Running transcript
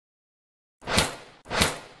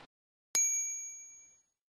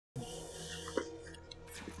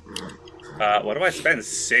What do I spend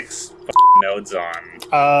 6 nodes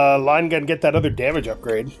on? Line gun, get that other damage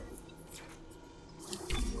upgrade.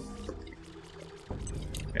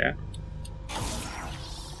 Yeah.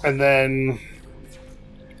 And then...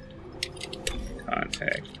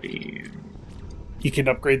 Contact beam. You can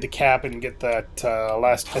upgrade the cap and get that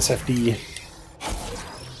last SFD.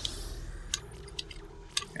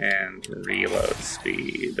 And reload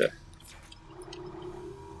speed.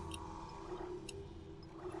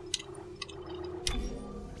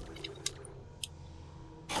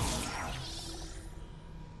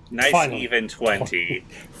 Nice. Finally. Even 20.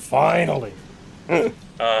 Finally.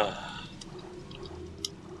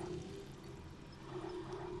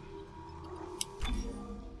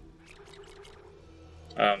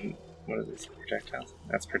 What is this? Projectile?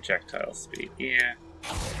 That's projectile speed. Yeah.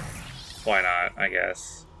 Why not, I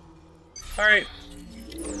guess. Alright.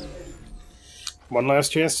 One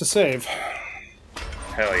last chance to save.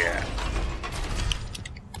 Hell yeah.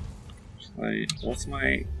 What's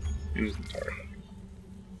my inventory?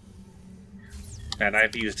 And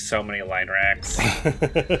I've used so many line racks.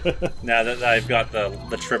 Now that I've got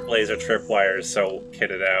the trip laser tripwires so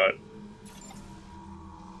kitted out.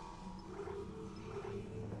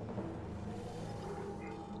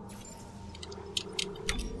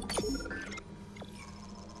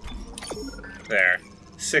 There.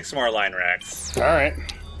 6 more line racks. Alright.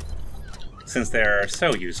 Since they're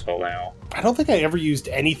so useful now. I don't think I ever used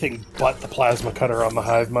anything but the plasma cutter on the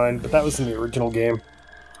hive mind, but that was in the original game.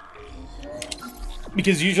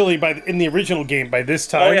 Because usually in the original game, by this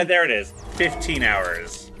time... Oh yeah, there it is. 15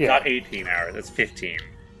 hours. Yeah. Not 18 hours, it's 15.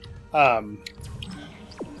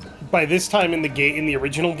 By this time in the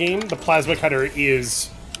original game, the plasma cutter is,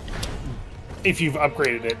 if you've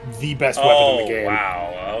upgraded it, the best weapon in the game. Oh, wow.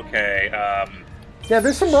 Okay, yeah,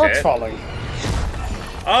 there's some rocks falling.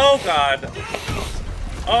 Oh, God.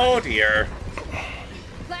 Oh, dear.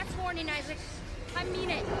 Last warning, Isaac. I mean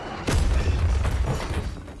it.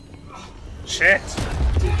 Shit.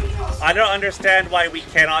 I don't understand why we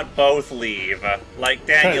cannot both leave. Like,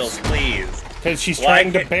 Daniels, please. Because she's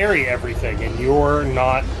trying to bury everything, and you're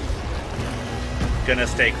not... Gonna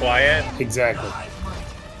stay quiet? Exactly.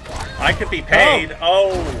 I could be paid.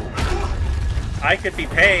 Oh. I could be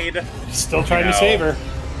paid. Still trying to save her.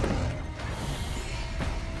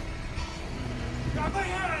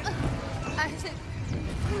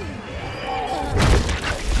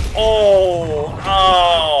 Oh.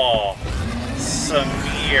 Oh.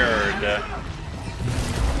 Smeared.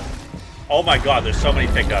 Oh my god, there's so many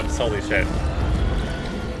pickups. Holy shit.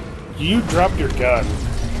 You dropped your gun.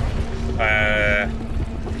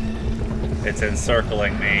 It's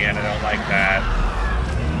encircling me, and I don't like that.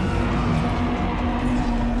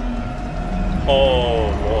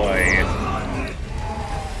 Oh boy.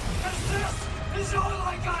 This is all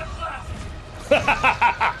I got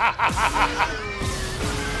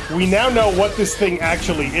left. We now know what this thing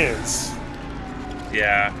actually is.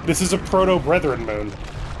 Yeah. This is a proto-brethren moon.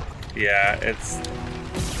 Yeah, it's...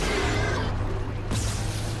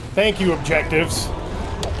 Thank you, objectives.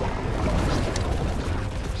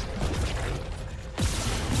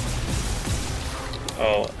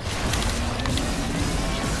 Oh.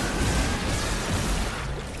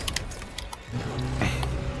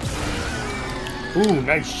 Ooh,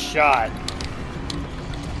 nice shot.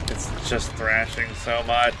 It's just thrashing so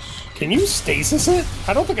much. Can you stasis it?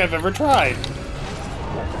 I don't think I've ever tried.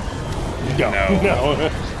 No. No.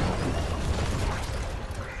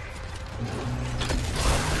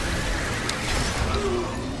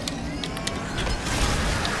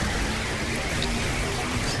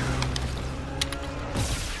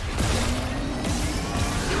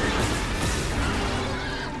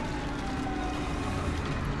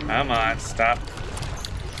 Come on, stop.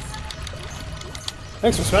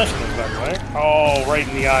 Thanks for smashing those, by the way. Oh, right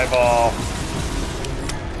in the eyeball.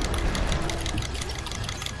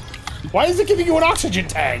 Why is it giving you an oxygen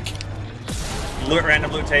tank? Loot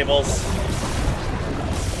random loot tables.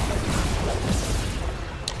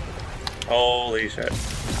 Holy shit.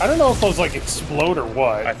 I don't know if those, like, explode or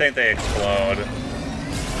what. I think they explode.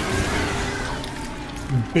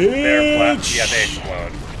 Bitch! Yeah, they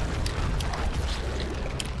explode.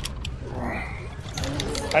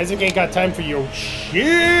 Isaac ain't got time for your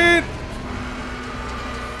shit!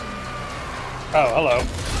 Oh, hello.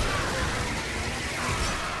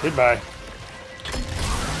 Goodbye.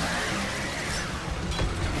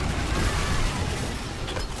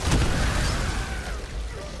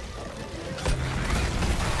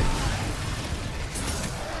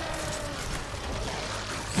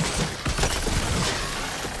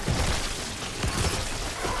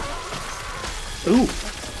 Ooh,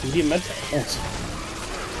 medium medtech. Yes.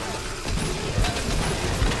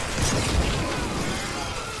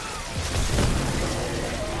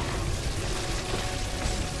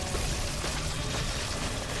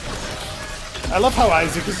 I love how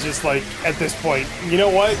Isaac is just like, at this point, you know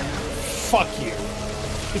what? Fuck you.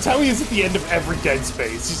 It's how he is at the end of every Dead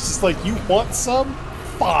Space. He's just like, you want some?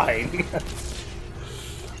 Fine.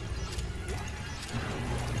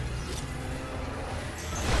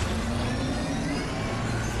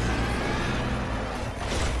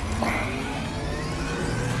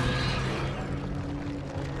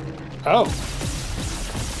 Oh.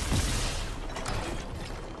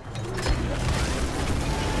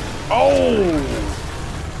 Oh!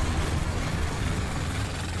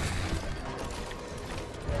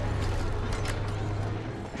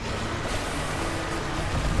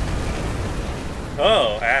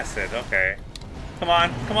 Oh, acid, okay. Come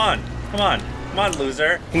on, come on, come on. Come on,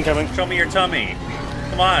 loser. Incoming. Show me your tummy.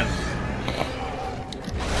 Come on.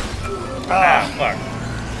 Ah, Fuck.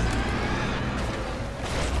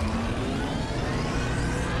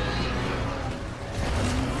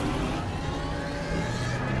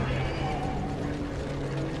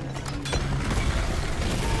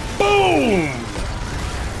 boom!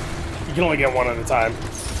 You can only get one at a time.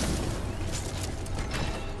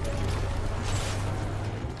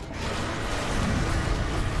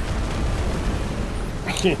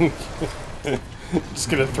 Just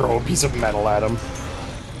gonna throw a piece of metal at him.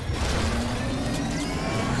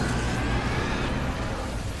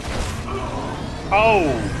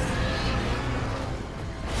 Oh!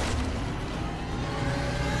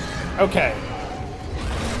 Okay.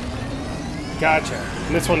 Gotcha.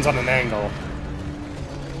 And this one's on an angle.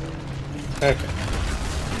 Okay.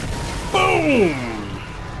 Boom!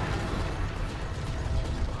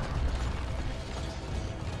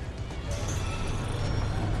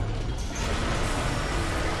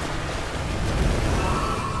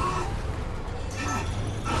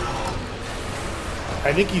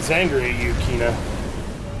 I think he's angry at you, Kina.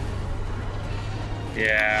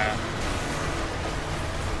 Yeah.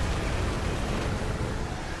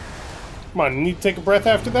 Come on, you need to take a breath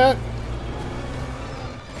after that?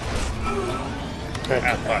 Okay.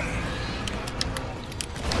 Ah, fuck.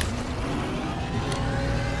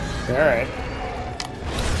 Alright.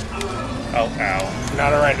 Oh, ow.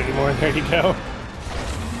 Not alright anymore. There you go.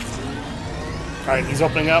 Alright, he's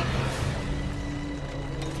opening up.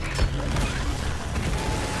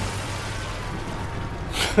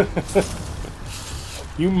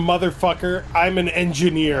 You motherfucker, I'm an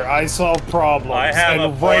engineer. I solve problems. I have and a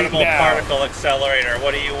right portable now, particle accelerator.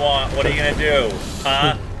 What do you want? What are you gonna do?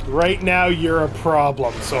 Huh? right now you're a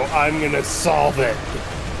problem, so I'm gonna solve it.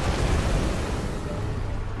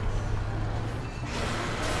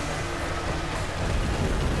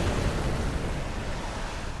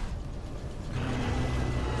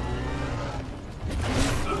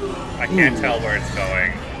 I can't tell where it's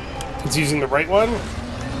going. It's using the right one.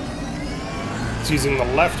 It's using the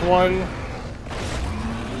left one.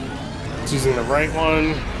 It's using the right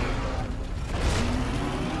one.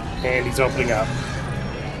 And he's opening up.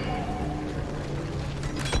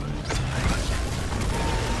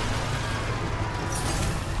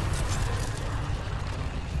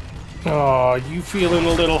 Oh, you feeling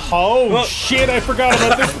a little... Oh, Whoa. shit, I forgot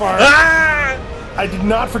about this part. Ah! I did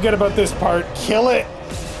not forget about this part. Kill it.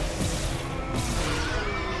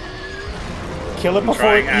 Kill it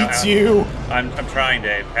before it trying. eats you. I'm trying,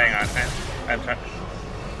 Dave. Hang on. I'm trying.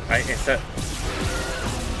 It's a...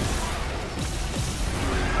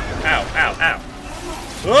 Ow, ow, ow.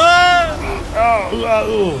 Whoa!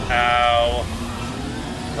 Oh, Ow.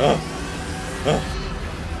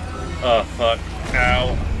 Oh, fuck.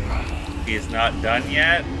 Ow. He's not done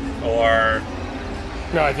yet? Or...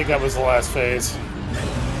 No, I think that was the last phase.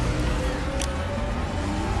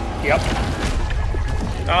 Yep.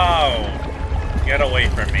 Oh! Get away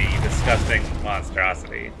from me, you disgusting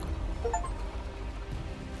monstrosity.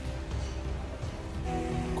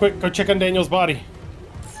 Quick, go check on Daniel's body.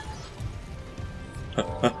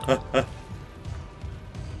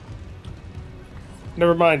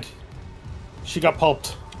 Never mind. She got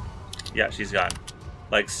pulped. Yeah, she's gone.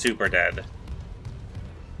 Like, super dead.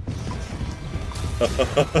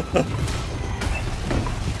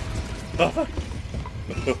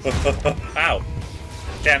 Ow.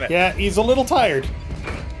 Damn it. Yeah, he's a little tired.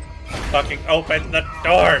 Fucking open the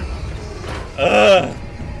door! Ugh!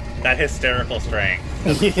 That hysterical strength.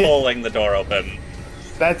 Just pulling the door open.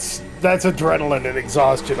 That's adrenaline and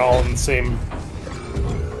exhaustion all in the same.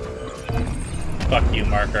 Fuck you,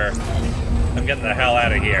 Marker. I'm getting the hell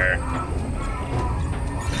out of here.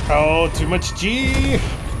 Oh, too much G.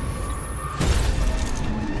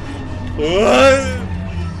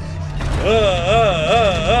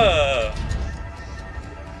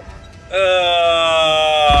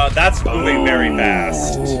 That's moving very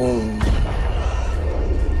fast.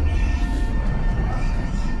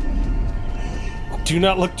 Do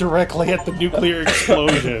not look directly at the nuclear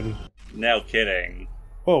explosion. No kidding.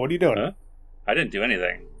 Whoa, what are you doing? Huh? I didn't do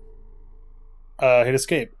anything. Hit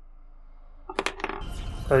escape.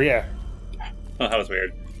 Or yeah. Oh, that was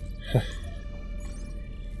weird.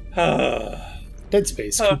 Dead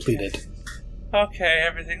Space completed. Okay,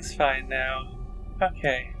 everything's fine now.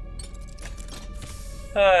 Okay.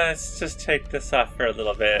 Let's just take this off for a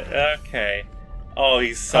little bit. Okay. Oh,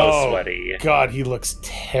 he's so sweaty. God, he looks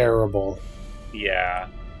terrible. Yeah.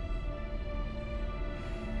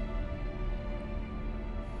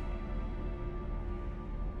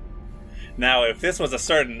 Now, if this was a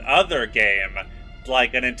certain other game,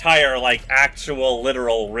 like an entire, like, actual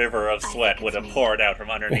literal river of sweat would have poured out from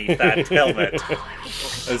underneath that helmet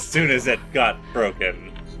as soon as it got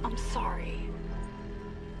broken. I'm sorry.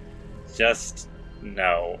 Just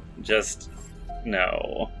no. Just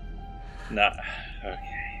no. Not okay.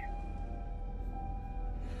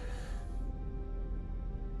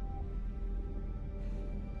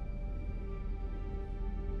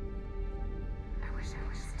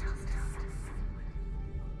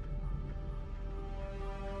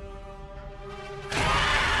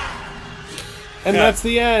 And that's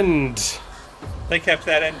the end. They kept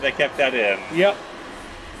that in. They kept that in. Yep.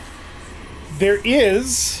 There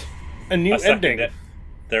is a new ending.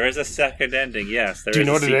 There is a second ending, yes. There do you is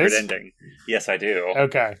know a what secret it is? ending. Yes, I do.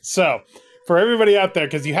 Okay, so for everybody out there,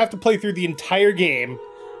 because you have to play through the entire game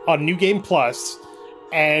on New Game Plus,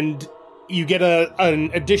 and you get an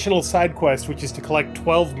additional side quest, which is to collect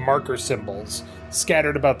 12 marker symbols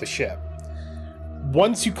scattered about the ship.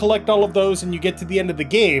 Once you collect all of those and you get to the end of the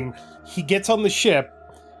game, he gets on the ship,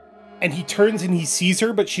 and he turns and he sees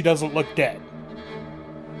her, but she doesn't look dead.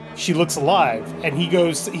 She looks alive, and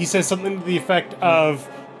he says something to the effect of,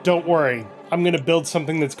 "Don't worry, I'm going to build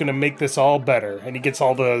something that's going to make this all better." And he gets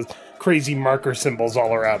all the crazy marker symbols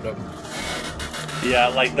all around him. Yeah,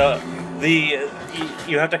 like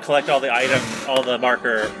you have to collect all the items, all the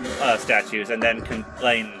marker statues, and then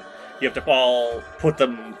you have to all put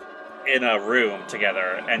them in a room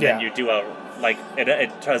together, and then you do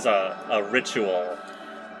it does a ritual,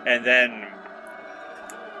 and then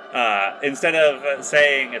instead of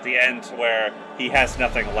saying at the end where he has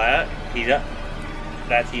nothing left, he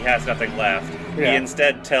has nothing left. He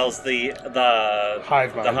instead tells the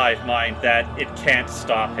hive mind that it can't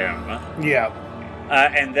stop him. Yeah.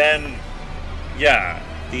 And then,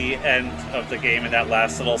 the end of the game in that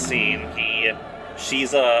last little scene,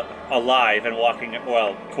 she's alive and walking,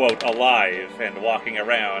 well, quote, alive and walking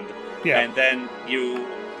around. Yeah. And then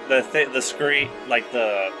the screen, like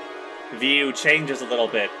the view changes a little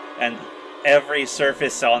bit, and every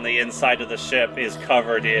surface on the inside of the ship is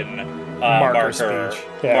covered in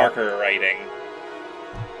marker writing.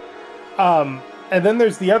 And then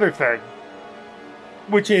there's the other thing,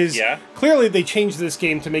 which is clearly they changed this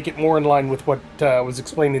game to make it more in line with what was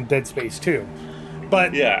explained in Dead Space 2.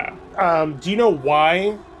 But do you know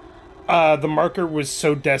why the marker was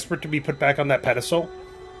so desperate to be put back on that pedestal?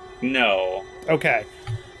 No. Okay.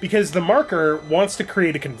 Because the marker wants to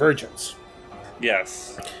create a convergence.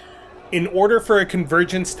 Yes. In order for a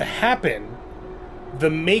convergence to happen,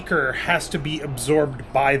 the maker has to be absorbed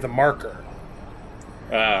by the marker.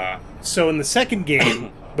 So in the second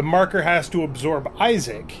game, the marker has to absorb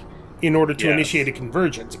Isaac in order to initiate a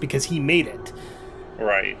convergence, because he made it.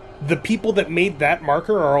 Right. The people that made that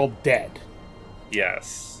marker are all dead.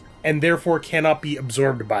 Yes. And therefore cannot be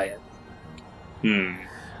absorbed by it.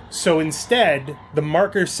 So instead, the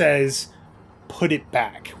marker says, "Put it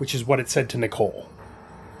back," which is what it said to Nicole.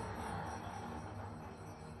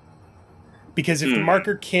 Because if the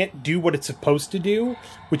marker can't do what it's supposed to do,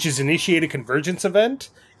 which is initiate a convergence event,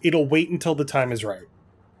 it'll wait until the time is right.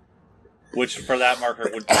 Which, for that marker,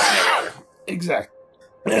 would be never.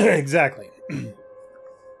 Exactly.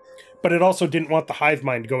 But it also didn't want the hive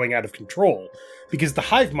mind going out of control, because the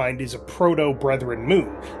hive mind is a proto-Brethren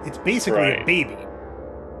moon. It's basically a baby.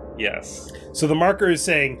 Yes. So the marker is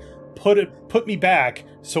saying, put me back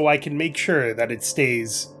so I can make sure that it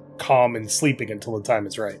stays calm and sleeping until the time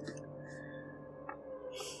is right.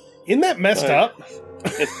 Isn't that messed up?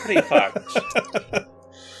 It's pretty fucked.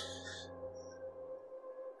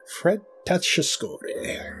 Fred Tachescore.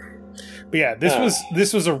 But yeah,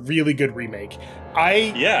 this was a really good remake.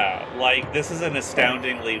 This is an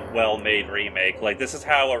astoundingly well-made remake. Like, this is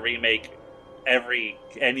how a remake,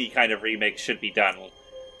 any kind of remake should be done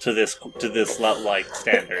to this like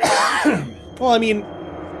standard. Well, I mean,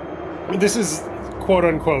 this is quote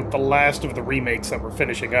unquote the last of the remakes that we're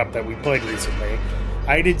finishing up that we played recently.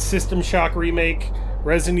 I did System Shock remake,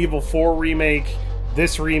 Resident Evil 4 remake,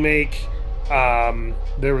 this remake,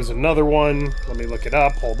 There was another one. Let me look it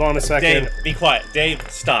up. Hold on a second. Dave, be quiet. Dave,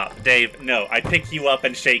 stop. Dave, no. I pick you up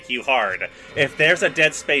and shake you hard. If there's a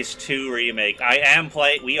Dead Space 2 remake,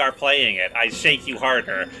 we are playing it. I shake you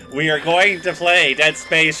harder. We are going to play Dead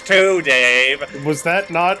Space 2, Dave. Was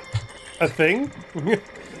that not a thing?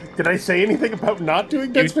 Did I say anything about not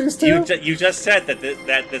doing Dead Space 2? You just said that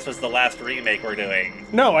this was the last remake we're doing.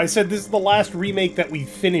 No, I said this is the last remake that we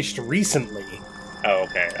finished recently. Oh,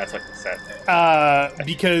 okay. That's what you said.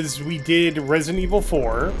 Because we did Resident Evil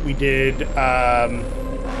 4. We did, on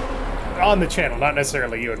the channel, not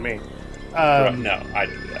necessarily you and me. No, I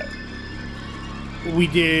didn't do that. We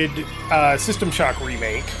did, System Shock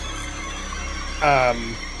Remake. I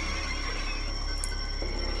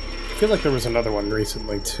feel like there was another one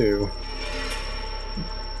recently, too.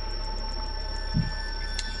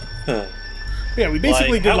 Yeah, we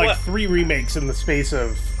basically did, like, 3 remakes in the space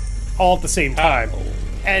of all at the same time.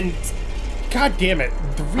 And god damn it,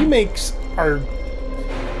 the remakes are,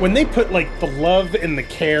 when they put like the love and the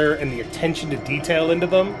care and the attention to detail into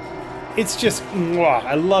them, it's just mwah,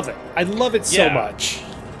 I love it. I love it so much.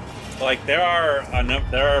 Like there are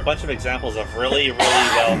a bunch of examples of really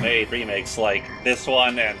well-made remakes, like this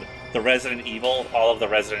one and the Resident Evil, all of the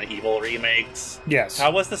Resident Evil remakes. Yes.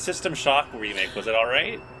 How was the System Shock remake? Was it all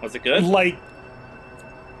right? Was it good? Like,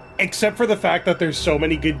 except for the fact that there's so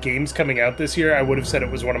many good games coming out this year, I would have said it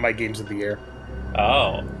was one of my games of the year.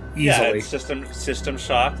 Oh. Easily. Yeah, it's System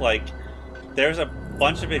Shock. Like, there's a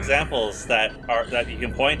bunch of examples that you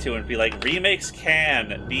can point to and be like, remakes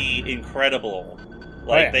can be incredible.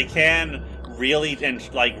 Like, they can really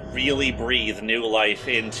breathe new life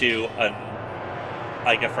into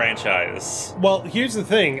a franchise. Well, here's the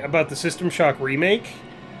thing about the System Shock remake.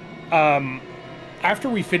 After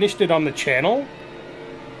we finished it on the channel,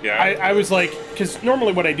 I was like, because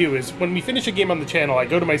normally what I do is when we finish a game on the channel, I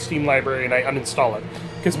go to my Steam library and I uninstall it.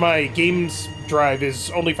 Because my games drive is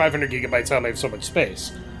only 500 gigabytes and I have so much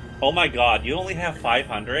space. Oh my god, you only have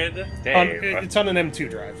 500? Dave. It's on an M2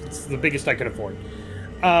 drive. It's the biggest I could afford.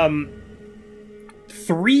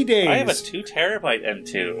 3 days... I have a 2 terabyte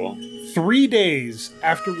M2. 3 days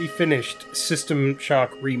after we finished System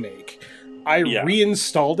Shock Remake, I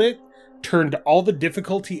reinstalled it, turned all the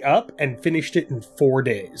difficulty up, and finished it in 4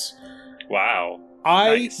 days. Wow.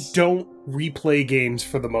 I don't replay games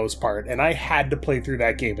for the most part, and I had to play through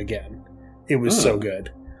that game again. It was so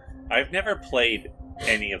good. I've never played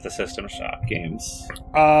any of the System Shock games.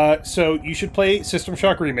 So you should play System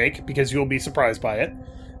Shock Remake, because you'll be surprised by it.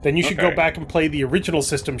 Then you should go back and play the original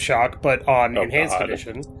System Shock, but on Enhanced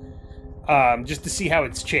Edition. Just to see how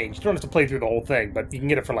it's changed. You don't have to play through the whole thing, but you can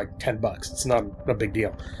get it for like $10. It's not a big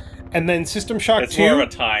deal. And then System Shock 2... It's more of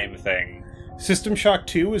a time thing. System Shock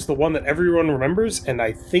 2 is the one that everyone remembers, and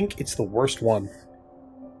I think it's the worst one.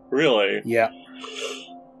 Really? Yeah.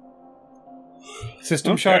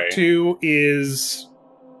 System Shock 2 is...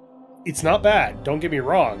 It's not bad, don't get me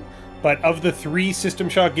wrong. But of the 3 System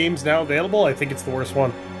Shock games now available, I think it's the worst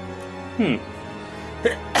one.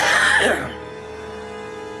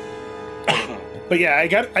 But yeah,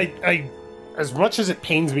 I as much as it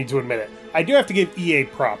pains me to admit it, I do have to give EA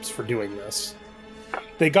props for doing this.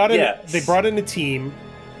 They brought in a team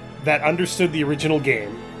that understood the original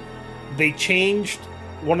game. They changed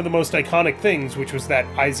one of the most iconic things, which was that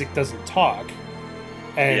Isaac doesn't talk.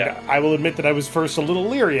 And I will admit that I was first a little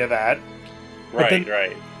leery of that.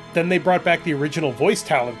 Right. Then they brought back the original voice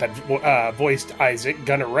talent that voiced Isaac,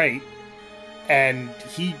 Gunnar Wright, and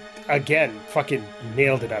he, again, fucking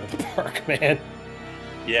nailed it out of the park, man.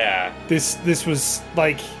 Yeah. This was,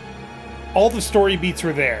 like, all the story beats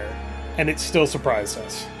were there, and it still surprised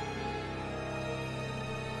us.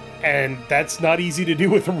 And that's not easy to do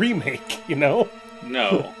with a remake, you know?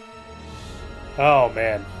 No. Oh,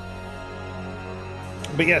 man.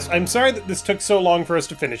 But yes, I'm sorry that this took so long for us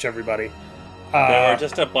to finish, everybody. There were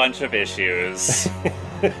just a bunch of issues.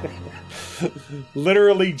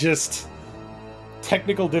 Literally just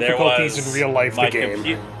technical difficulties in real life. The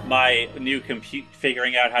game. My new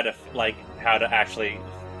figuring out how to actually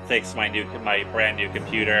fix my brand new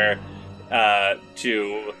computer.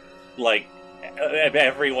 To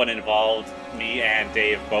everyone involved, me and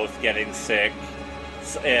Dave both getting sick.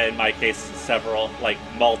 In my case,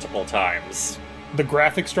 multiple times. The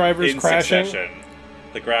graphics drivers crashing. Succession.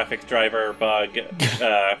 The graphics driver bug,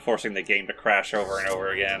 forcing the game to crash over and over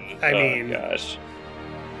again. I mean, gosh.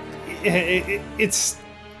 It's...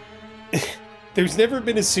 There's never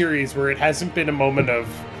been a series where it hasn't been a moment of,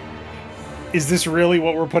 is this really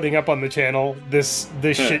what we're putting up on the channel? This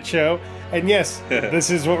shit show? And yes, this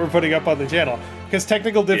is what we're putting up on the channel. Because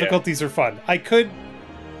technical difficulties are fun. I could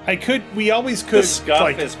We always could. The scuff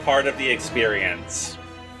like, is part of the experience.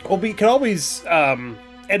 well, we could always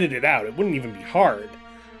edit it out. It wouldn't even be hard.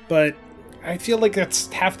 But I feel like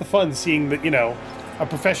that's half the fun, seeing that, a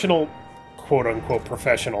professional, quote-unquote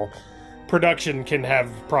professional, production can have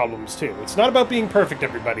problems, too. It's not about being perfect,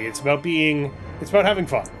 everybody. It's about having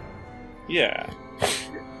fun. Yeah.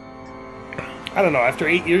 I don't know, after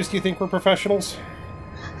 8 years, do you think we're professionals?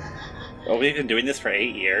 Well, we've been doing this for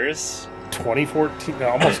 8 years? 2014,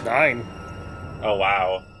 almost 9. Oh,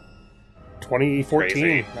 wow. 2014,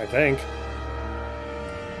 Crazy. I think.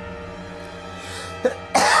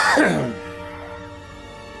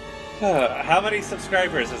 How many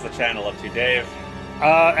subscribers is the channel up to, Dave?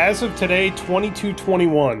 As of today,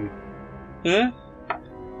 2221. Huh?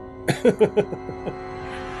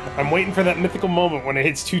 I'm waiting for that mythical moment when it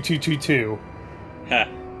hits 2222. Huh.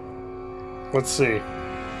 Let's see.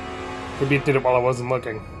 Maybe it did it while I wasn't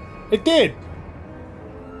looking. It did!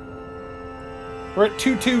 We're at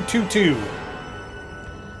 2222.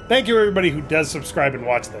 Thank you, everybody who does subscribe and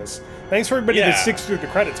watch this. Thanks for everybody that sticks through the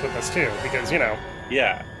credits with us, too, because,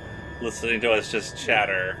 Yeah. Listening to us just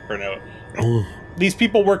chatter for no... These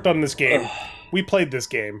people worked on this game. We played this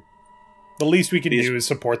game. The least we can do is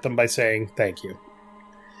support them by saying thank you.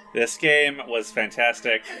 This game was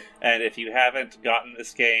fantastic, and if you haven't gotten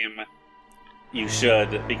this game, you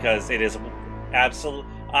should, because it is absolute.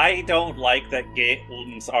 I don't like that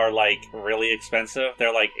games are really expensive.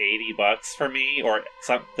 They're like $80 for me, or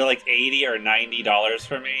they're like $80 or $90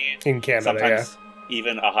 for me in Canada. Sometimes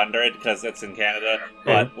even $100 because it's in Canada.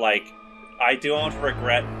 But I don't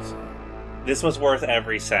regret. This was worth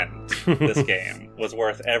every cent. This game was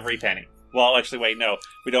worth every penny. Well, actually, wait, no.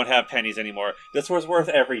 We don't have pennies anymore. This was worth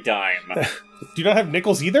every dime. Do you not have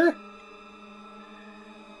nickels either?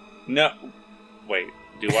 No. Wait,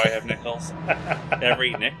 do I have nickels?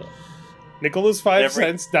 Every nickel. Nickel is 5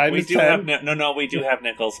 cents, dime is 10. No, we do have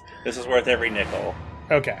nickels. This is worth every nickel.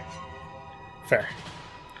 Okay. Fair.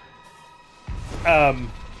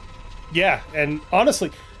 Yeah, and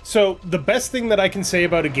honestly, so the best thing that I can say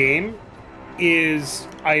about a game is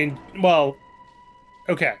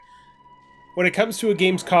okay. When it comes to a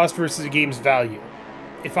game's cost versus a game's value,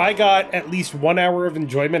 if I got at least 1 hour of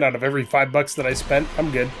enjoyment out of every $5 that I spent,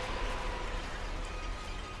 I'm good.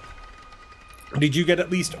 Did you get at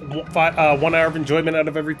least 1 hour of enjoyment out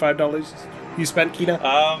of every $5 you spent, Kina?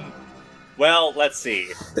 Well, let's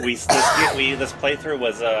see. This playthrough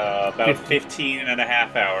was about 15 and a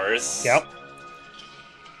half hours. Yep.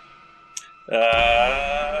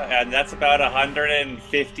 And that's about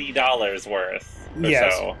 $150 worth.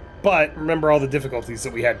 Yes. So. But remember all the difficulties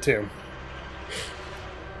that we had too.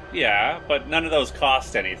 Yeah, but none of those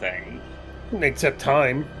cost anything. Except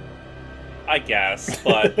time. I guess,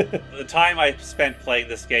 but the time I spent playing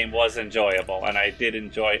this game was enjoyable, and I did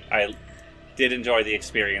enjoy the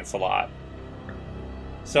experience a lot.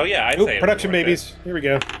 So yeah, I'd say production babies. Here we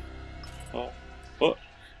go. Oh.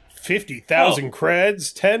 50,000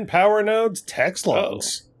 creds, 10 power nodes, text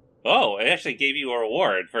logs. Oh, it actually gave you a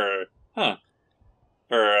reward for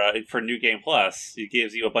New Game Plus. It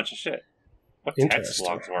gives you a bunch of shit. What text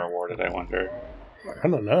logs were awarded, I wonder? I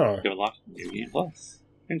don't know. You unlocked New Game Plus.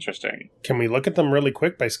 Interesting. Can we look at them really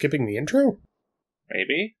quick by skipping the intro?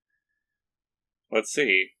 Maybe. Let's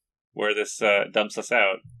see where this dumps us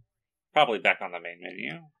out. Probably back on the main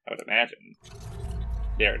menu, I would imagine.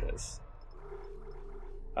 There it is.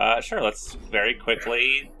 Sure, let's very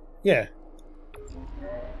quickly... Yeah.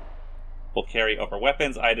 Will carry over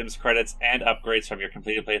weapons, items, credits, and upgrades from your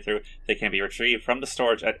completed playthrough. They can be retrieved from the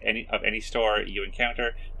storage at any store you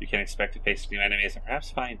encounter. You can expect to face new enemies and perhaps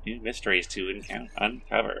find new mysteries to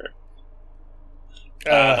uncover.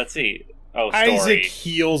 Let's see. Oh, story. Isaac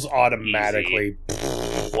heals automatically.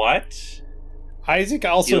 What? Isaac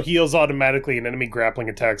also heals automatically, and enemy grappling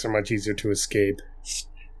attacks are much easier to escape.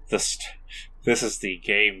 This is the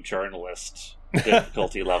game journalist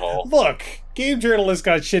difficulty level. Look, game journalists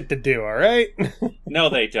got shit to do, alright? No,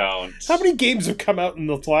 they don't. How many games have come out in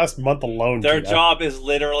the last month alone? Their job is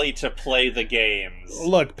literally to play the games.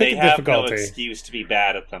 Look, pick a difficulty. They have no excuse to be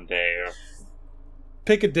bad at them, Dave.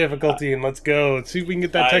 Pick a difficulty and let's go. Let's see if we can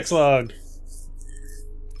get that text log.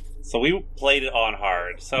 So we played it on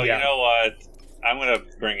hard. So you know what? I'm going to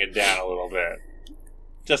bring it down a little bit.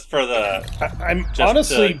 Just for the...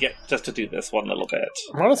 Just to do this one little bit.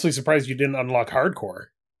 I'm honestly surprised you didn't unlock hardcore.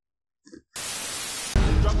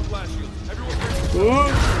 Drop a flash shield. Everyone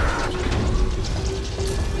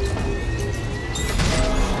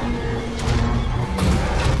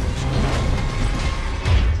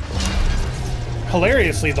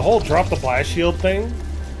Hilariously, the whole drop the blast shield thing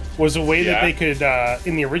was a way that they could,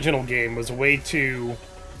 in the original game, was a way to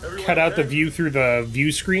cut out the view through the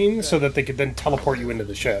view screen so that they could then teleport you into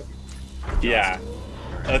the ship. Yeah.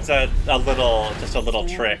 It's just a little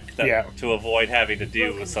trick that, to avoid having to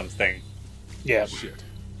do something. Yeah. Shit.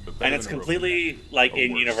 And it's completely, like,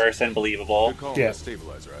 in-universe and believable. Yeah.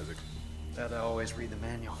 Stabilizer, Isaac. Gotta always read the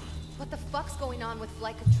manual. What the fuck's going on with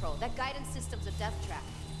flight control? That guidance system's a death trap.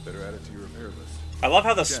 Better add it to your repair list. I love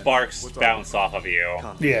how the sparks bounce off of you.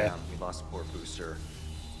 Calm Yeah. down. We lost a port booster.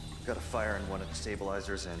 Got a fire in one of the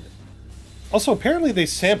stabilizers and... Also, apparently they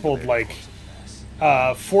sampled, like,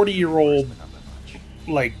 40-year-old,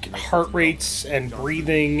 like, heart rates and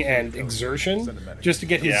breathing and exertion just to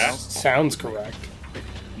get his sounds correct.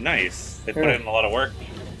 Nice. They put in a lot of work.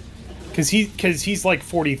 Because he's like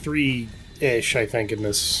 43-ish, I think, in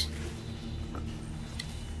this.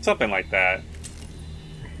 Something like that.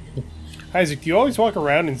 Isaac, do you always walk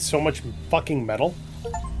around in so much fucking metal?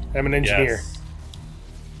 I'm an engineer. Yes.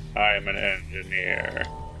 I'm an engineer.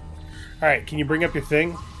 Alright, can you bring up your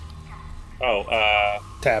thing? Oh,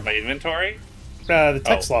 Tab. my inventory? The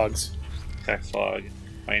text logs. Text log.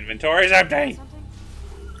 My inventory's empty!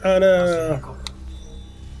 Oh no.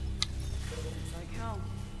 It's like hell.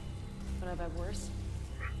 But I've had worse.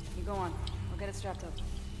 You go on. I'll get it strapped up.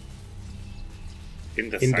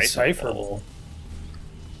 Indecipherable.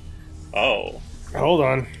 Oh. Hold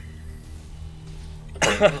on.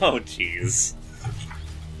 Oh, jeez.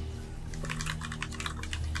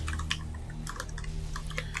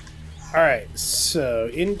 Alright, so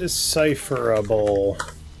indecipherable.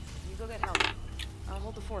 You go get help. I'll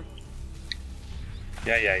hold the fort.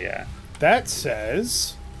 Yeah. That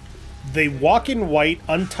says they walk in white,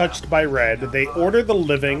 untouched by red. They order the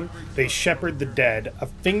living. They shepherd the dead. A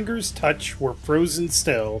finger's touch, we're frozen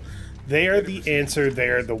still. They are the answer, they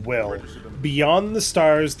are the will. Beyond the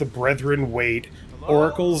stars, the brethren wait.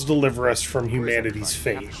 Oracles deliver us from humanity's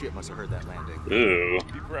fate. Shit must have heard that landing. Ooh.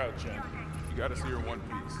 Be proud, champ. You gotta see her in one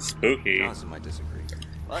piece. Spooky. Johnson might disagree.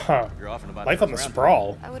 But Huh. you're often about Life to on the come around.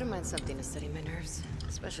 sprawl. I wouldn't mind something to steady my nerves,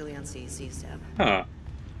 especially on CEC's tab. Huh.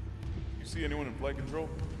 You see anyone in flight control?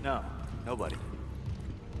 No, nobody.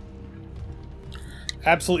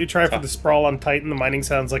 Absolutely try for the sprawl on Titan. The mining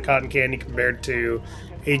sounds like cotton candy compared to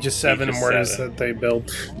Aegis 7 and what it is that they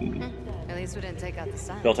built. At least we didn't take out the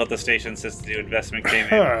sign. Built up the station since the new investment came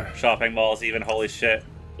Huh. in. Shopping malls, even. Holy shit.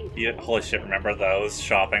 Yeah, holy shit, remember those?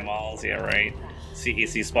 Shopping malls? Yeah, right.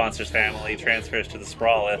 CEC sponsors family transfers to the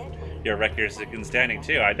sprawl if your record's in standing,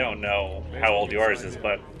 too. I don't know how old yours is,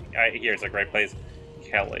 but here's a great place.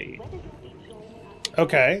 Kelly.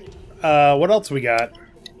 Okay. What else we got?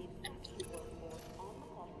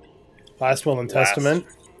 Last Will and Testament.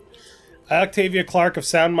 Octavia Clarke of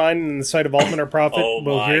sound mind and in the sight of ultimate our prophet Oh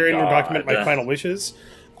will my herein God. document my final wishes.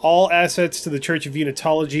 All assets to the Church of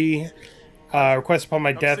Unitology. Request upon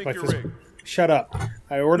my death. sink My your rig. Shut up.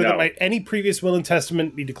 I order No. that any previous will and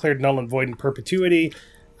testament be declared null and void in perpetuity.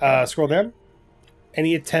 Scroll down.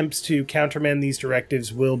 Any attempts to countermand these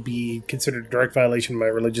directives will be considered a direct violation of my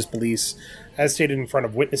religious beliefs, as stated in front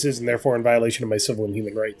of witnesses, and therefore in violation of my civil and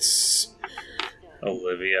human rights.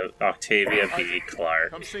 Octavia B.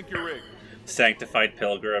 Clarke. Come sink your rig. Sanctified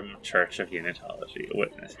Pilgrim, Church of Unitology.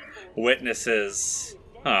 Witnesses.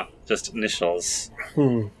 Huh. Just initials.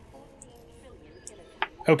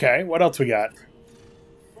 Okay, what else we got?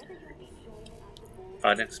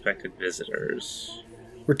 Unexpected visitors.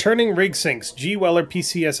 Returning rig sinks. G. Weller,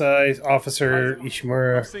 PCSI Officer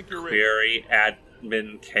Ishimura. Sink your rig. Query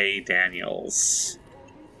Admin K. Daniels.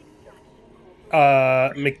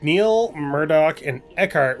 McNeil, Murdoch, and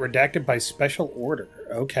Eckhart redacted by special order.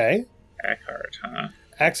 Okay. Eckhart, huh?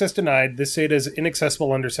 Access denied. This data is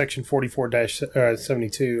inaccessible under Section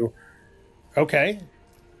 44-72. Okay.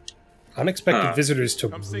 Unexpected visitors to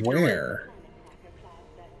where?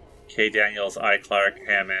 K. Daniels, I. Clarke,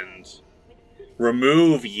 Hammond.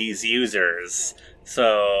 Remove these users.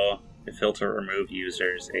 So, filter remove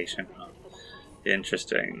users. Asian.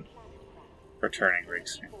 Interesting. Returning rig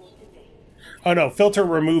sync. Oh no, filter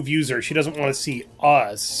remove user. She doesn't want to see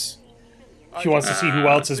us. She wants to see who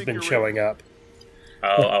else has been showing up.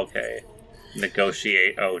 Oh, okay.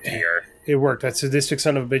 Negotiate. Oh, dear. It worked. That sadistic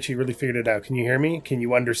son of a bitch, he really figured it out. Can you hear me? Can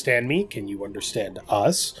you understand me? Can you understand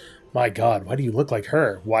us? My god, why do you look like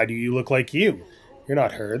her? Why do you look like you? You're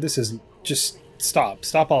not her. This isn't... Just stop.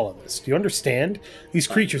 Stop all of this. Do you understand? These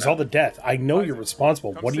creatures, all the death. I know you're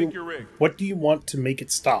responsible. What do you want to make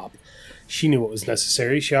it stop? She knew what was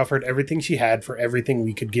necessary. She offered everything she had for everything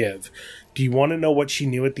we could give. Do you want to know what she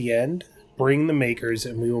knew at the end? Bring the makers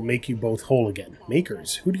and we will make you both whole again.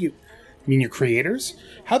 Makers? Who do you... You mean your creators?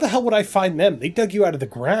 How the hell would I find them? They dug you out of the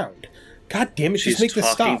ground. God damn it, She's just make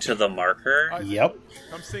this talking stop. to the marker? Yep.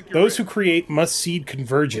 Come sink your Those who rig. create must seed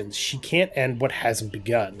convergence. She can't end what hasn't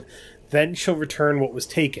begun. Then she'll return what was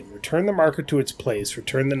taken. Return the marker to its place.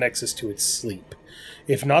 Return the nexus to its sleep.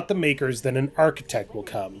 If not the makers, then an architect will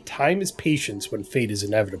come. Time is patience when fate is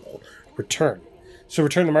inevitable. Return. So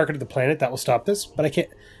return the marker to the planet. That will stop this? But I can't...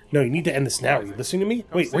 No, you need to end this now. Are you listening to me?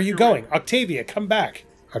 Wait, where are you going? Octavia, come back.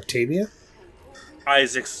 Octavia?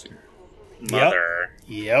 Isaac's mother.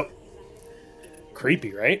 Yep.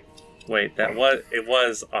 Creepy, right? Wait, it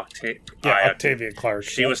was Octavia. Yeah, Octavia Clarke.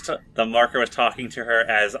 She was the marker was talking to her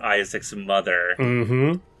as Isaac's mother.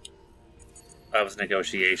 Mm-hmm. That was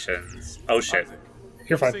negotiations. Oh shit.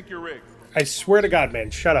 You're fine. Sink your rig. I swear to God,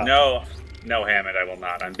 man, shut up. No, Hammond, I will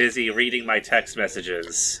not. I'm busy reading my text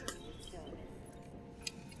messages.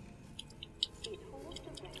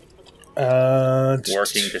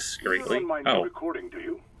 Working discreetly. You don't mind Oh, recording, do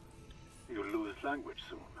you? You'll lose language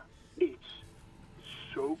soon. It's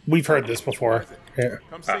so... We've heard this before. Yeah.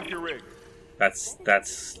 Come sink your rig.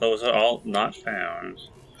 that's those are all not found.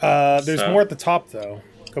 There's So- more at the top, though.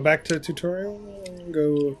 Go back to tutorial.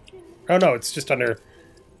 Go... Oh, no, it's just under...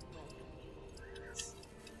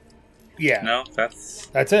 Yeah. No, that's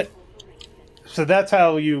That's it. So that's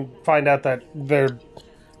how you find out that they're...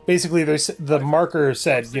 Basically, the marker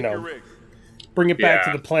said, you Sink your know, rig. bring it back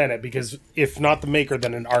Yeah. to the planet, because if not the maker,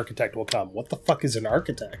 then an architect will come. What the fuck is an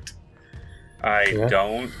architect? I Yeah.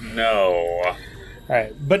 don't know.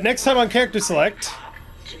 Alright, but next time on Character Select,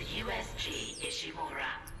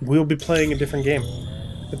 we'll be playing a different game.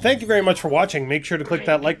 But thank you very much for watching. Make sure to click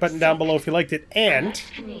that like button down below if you liked it, and...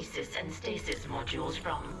 Kinesis and stasis modules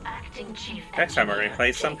from acting chief. Next time we're going to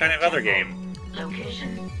play some kind of other game.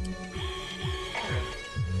 Location.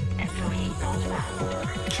 Error. Employee not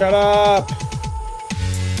found. Shut up!